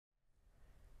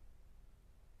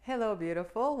Hello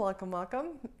beautiful,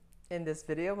 welcome. In this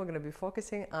video we're going to be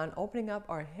focusing on opening up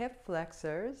our hip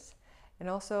flexors and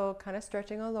also kind of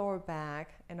stretching our lower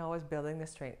back and always building the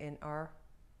strength in our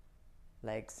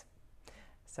legs.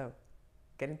 So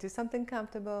get into something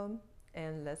comfortable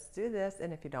and let's do this.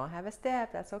 And if you don't have a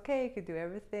step, that's okay. You can do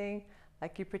everything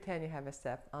like you pretend you have a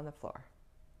step on the floor.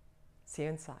 See you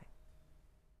inside.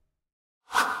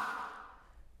 All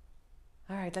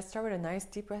right, let's start with a nice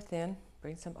deep breath in.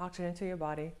 Bring some oxygen to your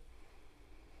body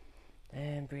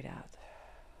and breathe out.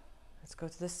 Let's go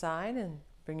to the side and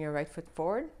bring your right foot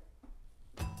forward.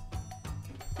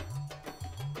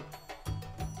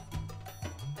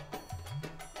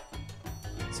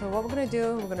 So what we're going to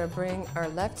do, we're going to bring our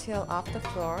left heel off the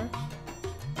floor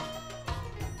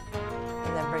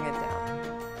and then bring it down.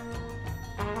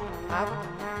 Up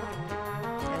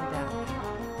and down.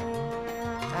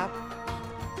 Up.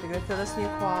 So you're going to feel this in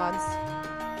your quads.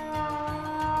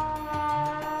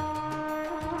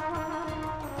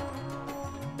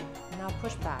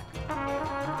 Push back.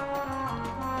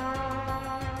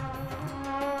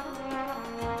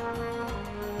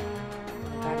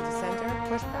 Back to center,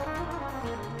 push back.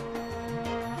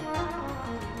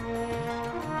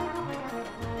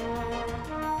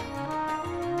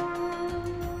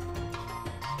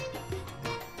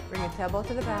 Bring your tailbone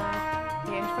to the back,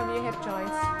 hinge from your hip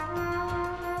joints.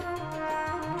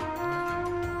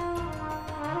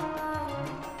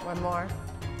 One more.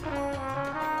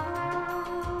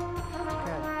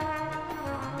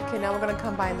 Okay, now we're going to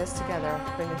combine this together.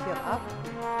 Bring the heel up.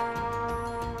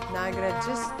 Now you're going to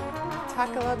just tuck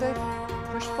a little bit,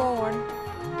 push forward,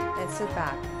 and sit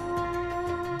back.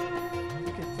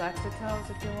 You can flex the toes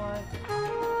if you want.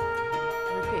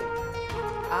 Repeat.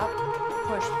 Up,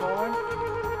 push forward,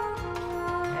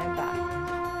 and back.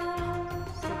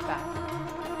 Sit back.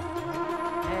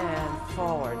 And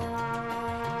forward.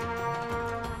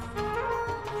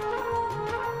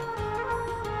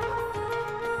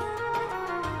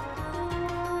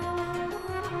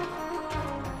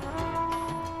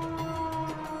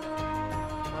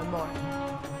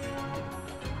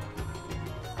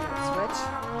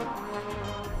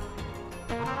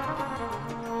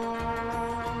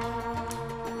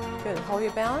 Good. Hold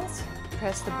your balance.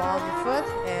 Press the ball of the foot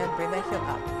and bring that heel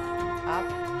up. Up,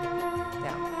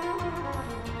 down.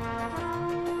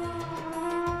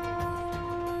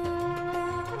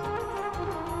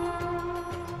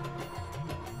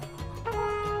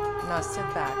 Now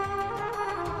sit back.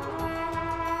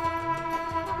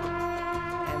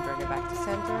 And bring it back to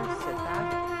center. Sit back.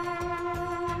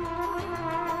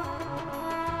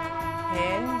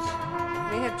 Hinge.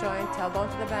 Knee hip joint, tailbone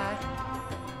to the back.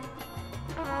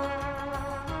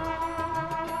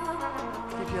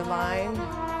 Keep your line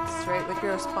straight with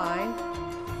your spine.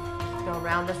 Don't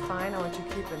round the spine. I want you to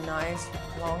keep a nice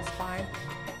long spine.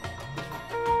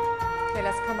 Okay,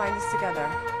 let's combine this together.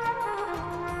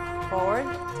 Forward,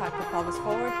 tuck the pelvis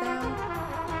forward now,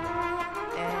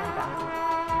 and back.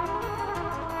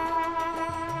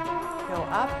 Go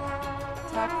up,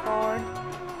 tuck forward,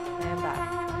 and back.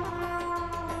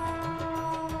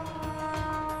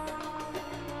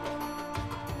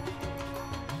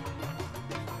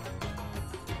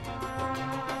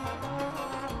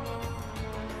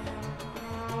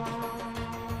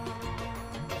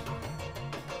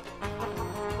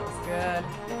 Good.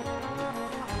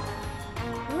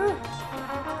 Woo.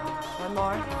 One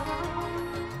more.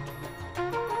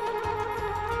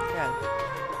 Good.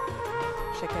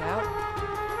 Shake it out.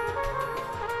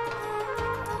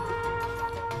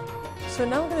 So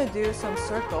now we're going to do some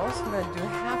circles. We're going to do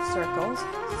half circles.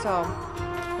 So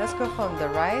let's go from the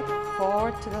right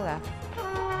forward to the left.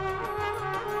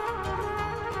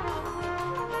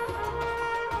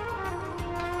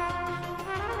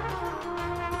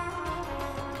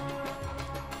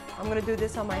 I'm going to do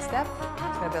this on my step.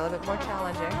 It's going to be a little bit more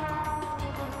challenging.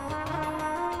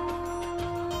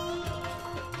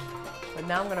 But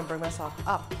now I'm going to bring myself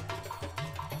up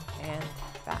and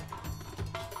back.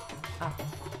 Up.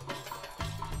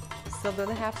 Still doing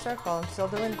the half circle. I'm still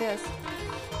doing this.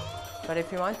 But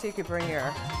if you want to, you could bring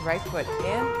your right foot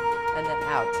in and then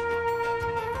out.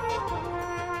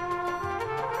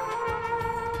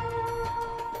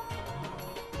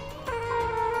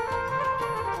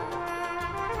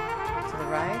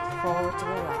 Right, forward to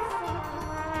the left.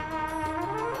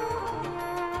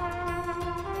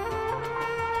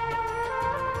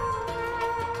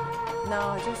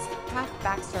 Now just half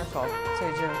back circle. So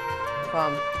you do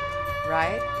from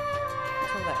right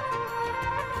to left.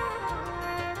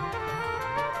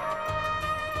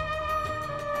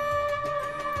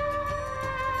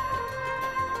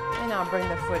 And now bring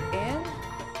the foot in.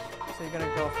 So you're going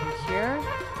to go from here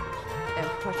and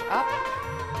push up and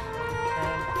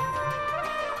back.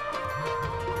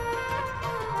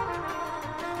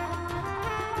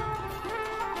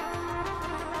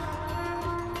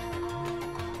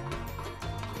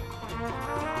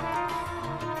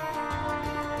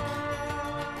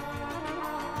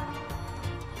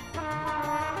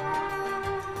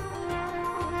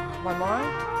 One more,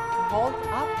 hold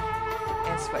up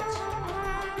and switch.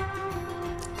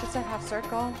 Just a half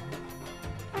circle,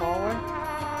 forward,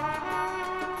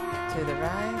 to the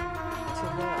right, to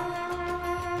the left.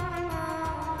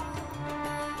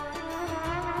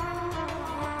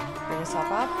 Bring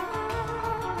yourself up.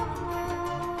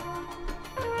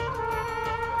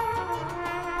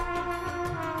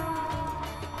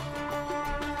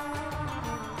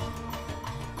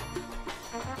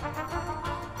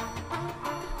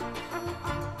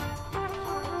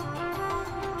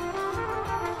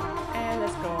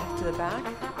 To the back.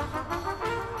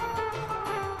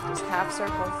 Just half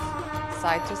circles,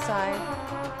 side to side,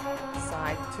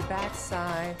 side to back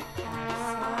side,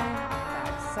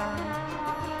 back side.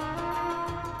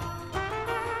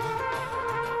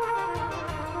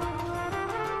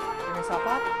 Bring yourself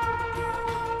up.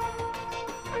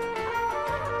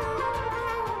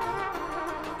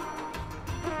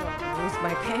 Lose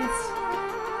my pants.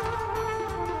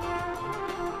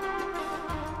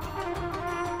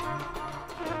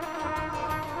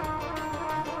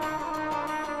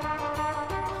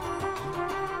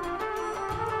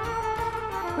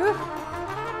 Whew.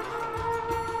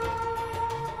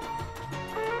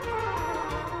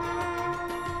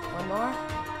 One more.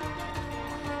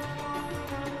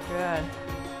 Good.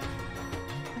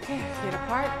 Okay, feet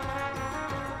apart.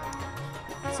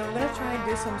 So we're going to try and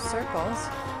do some circles.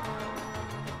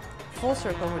 Full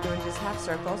circle, we're doing just half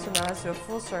circle. So now let's do a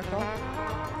full circle.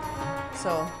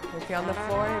 So if you're on the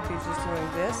floor, you'll be just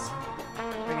doing this.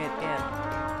 Bring it in.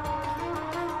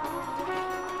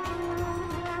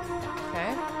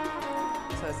 Okay,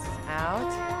 so it's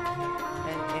out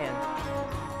and in.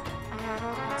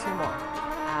 Two more.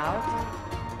 Out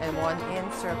and one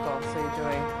in circle. So you're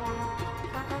doing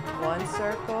one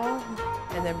circle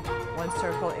and then one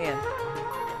circle in.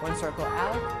 One circle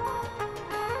out,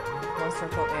 one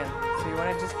circle in. So you want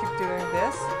to just keep doing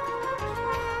this.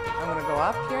 I'm going to go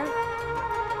up here,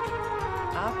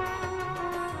 up,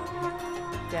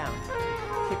 down.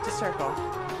 Keep the circle.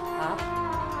 Up,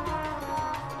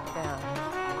 down.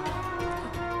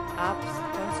 Up,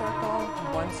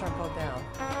 one circle down.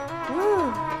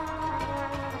 Woo!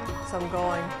 So I'm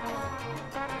going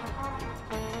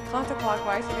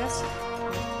counterclockwise, I guess.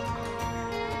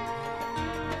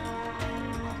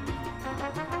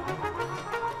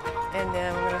 And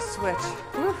then we're going to switch.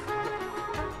 Woo!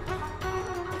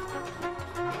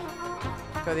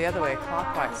 Go the other way,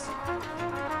 clockwise.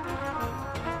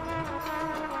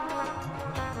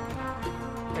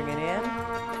 Bring it in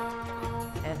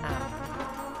and out.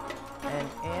 And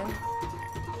in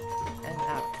and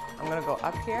out. I'm going to go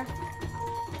up here.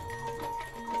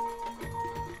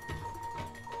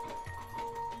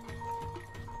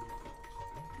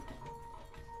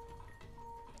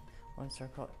 One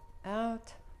circle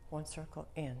out, one circle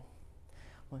in.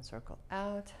 One circle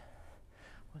out,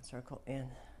 one circle in.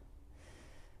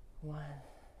 1,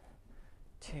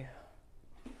 2,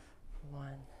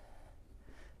 1,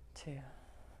 2,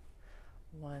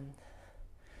 1,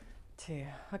 2.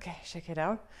 Okay, shake it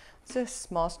out. It's a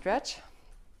small stretch.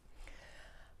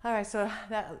 All right, so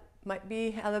that might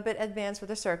be a little bit advanced with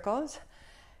the circles.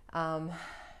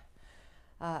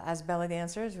 As belly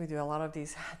dancers, we do a lot of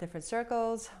these different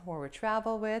circles where we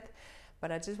travel with,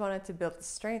 but I just wanted to build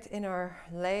strength in our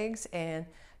legs, and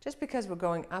just because we're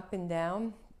going up and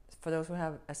down, for those who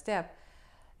have a step,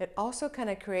 it also kind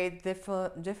of creates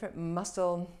different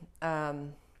muscle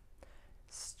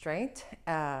strength,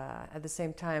 at the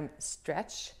same time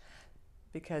stretch,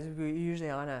 because we're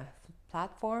usually on a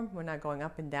platform, we're not going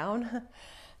up and down.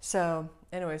 So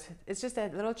anyways, it's just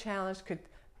that little challenge could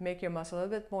make your muscle a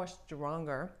little bit more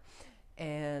stronger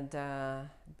and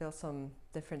build some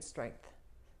different strength.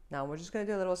 Now we're just going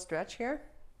to do a little stretch here.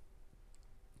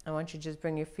 I want you to just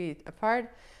bring your feet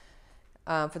apart.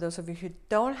 For those of you who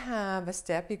don't have a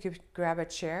step, you could grab a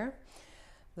chair.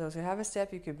 For those who have a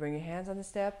step, you could bring your hands on the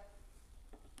step.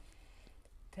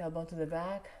 Tailbone to the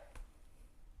back.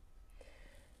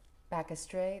 Back is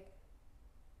straight.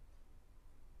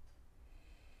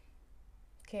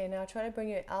 Okay, now try to bring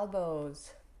your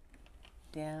elbows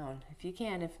down if you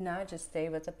can. If not, just stay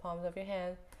with the palms of your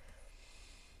hand.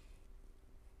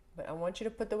 But I want you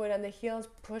to put the weight on the heels,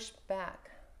 push back.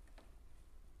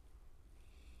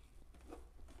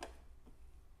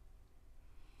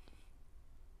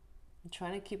 I'm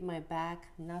trying to keep my back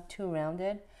not too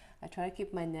rounded. I try to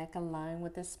keep my neck aligned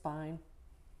with the spine.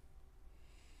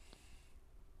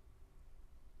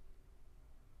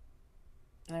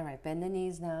 All right, bend the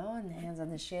knees now and hands on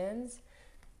the shins.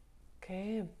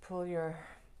 Okay, pull your,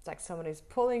 it's like somebody's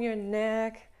pulling your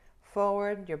neck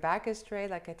forward. Your back is straight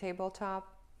like a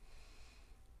tabletop.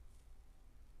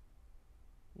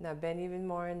 Now bend even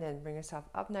more and then bring yourself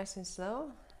up nice and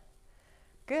slow.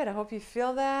 Good, I hope you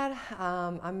feel that.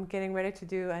 I'm getting ready to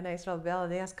do a nice little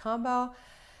belly dance combo.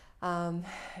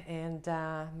 And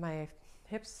my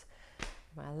hips,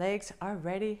 my legs are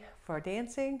ready for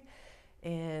dancing.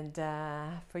 And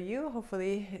for you,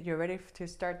 hopefully you're ready to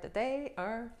start the day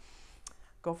or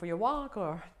go for your walk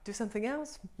or do something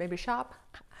else, maybe shop.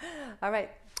 All right,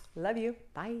 love you,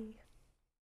 bye.